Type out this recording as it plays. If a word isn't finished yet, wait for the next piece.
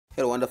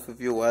Hello wonderful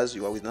viewers,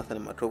 you are with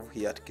Nathan Matrov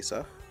here at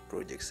KISA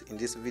Projects. In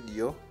this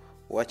video,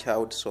 watch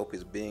how the soap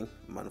is being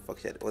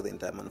manufactured or the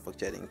entire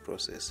manufacturing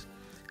process.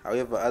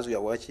 However, as we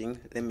are watching,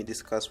 let me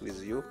discuss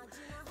with you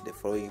the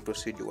following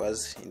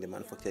procedures in the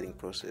manufacturing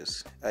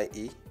process,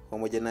 i.e.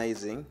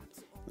 homogenizing,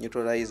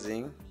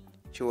 neutralizing,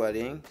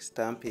 curing,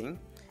 stamping,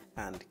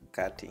 and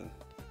cutting.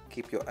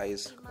 Keep your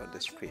eyes on the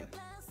screen.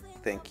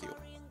 Thank you.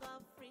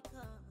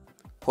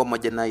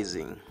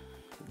 Homogenizing.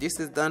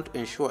 This is done to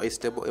ensure a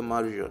stable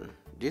emulsion.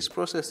 This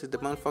process is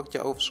the manufacture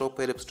of soap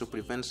helps to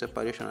prevent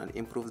separation and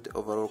improve the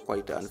overall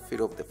quality and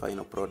feel of the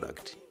final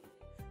product.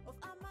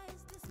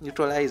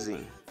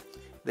 Neutralizing.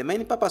 The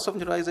main purpose of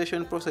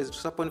neutralization process is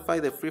to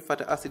saponify the free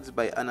fatty acids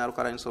by an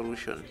alkaline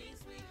solution.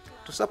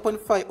 To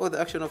saponify, or the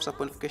action of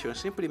saponification,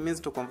 simply means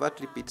to convert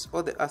lipids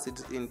or the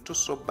acids into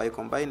soap by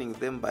combining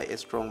them by a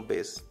strong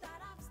base.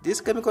 This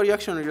chemical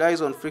reaction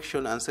relies on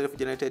friction and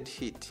self-generated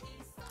heat.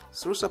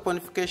 Through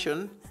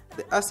saponification,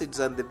 the acids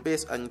and the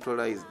base are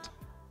neutralized.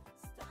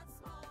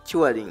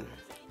 Curing.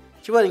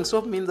 Curing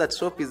soap means that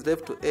soap is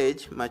left to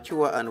age,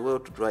 mature, and well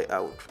to dry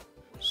out.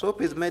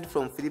 Soap is made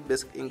from three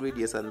basic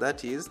ingredients, and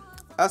that is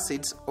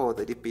acids or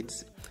the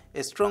lipids,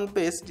 a strong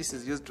base, this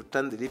is used to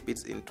turn the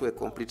lipids into a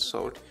complete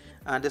salt,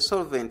 and a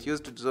solvent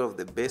used to dissolve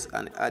the base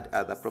and add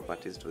other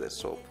properties to the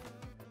soap.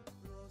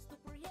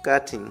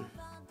 Cutting.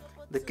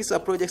 The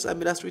KISA Projects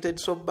amylase-treated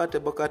soap bar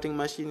table cutting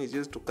machine is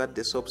used to cut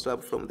the soap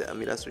slab from the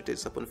amylase-treated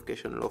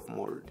saponification loaf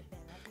mold.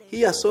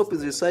 Here, soap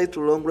is resized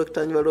to long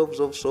rectangular loaves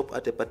of soap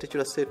at a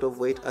particular set of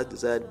weight as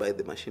desired by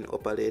the machine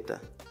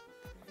operator.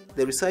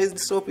 The resized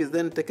soap is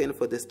then taken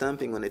for the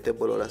stamping on a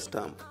table roller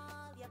stamp.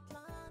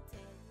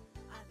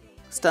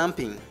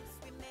 Stamping.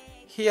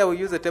 Here we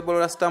use a table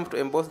roller stamp to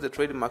emboss the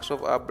trademarks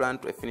of our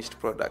brand to a finished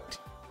product.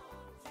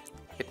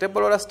 A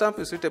table roller stamp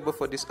is suitable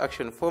for this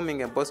action,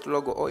 forming embossed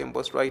logo or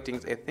embossed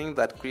writings, a thing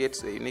that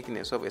creates the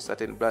uniqueness of a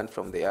certain brand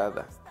from the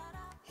other.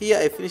 Here,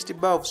 a finished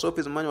bar of soap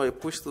is manually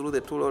pushed through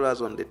the two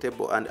rollers on the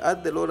table, and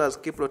as the rollers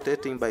keep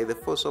rotating by the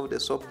force of the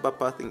soap bar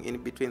passing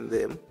in between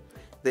them,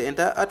 the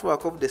entire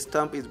artwork of the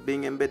stamp is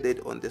being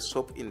embedded on the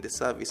soap in the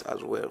service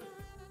as well.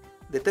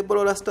 The table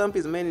roller stamp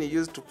is mainly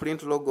used to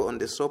print logo on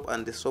the soap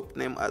and the soap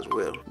name as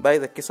well. Buy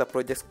the KISA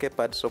Projects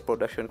K-Pad soap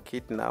production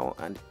kit now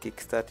and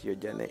kickstart your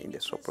journey in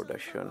the soap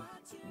production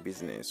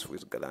business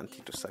with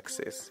guarantee to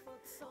success.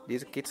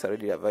 These kits are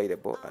readily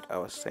available at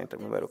our center.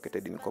 We are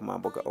located in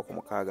Komamboga,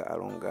 Okomokaga,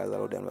 along Gaza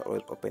Road, and we are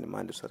always open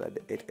Monday to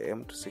Saturday 8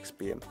 a.m. to 6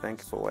 p.m. Thank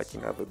you for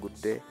watching. Have a good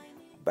day.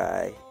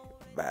 Bye.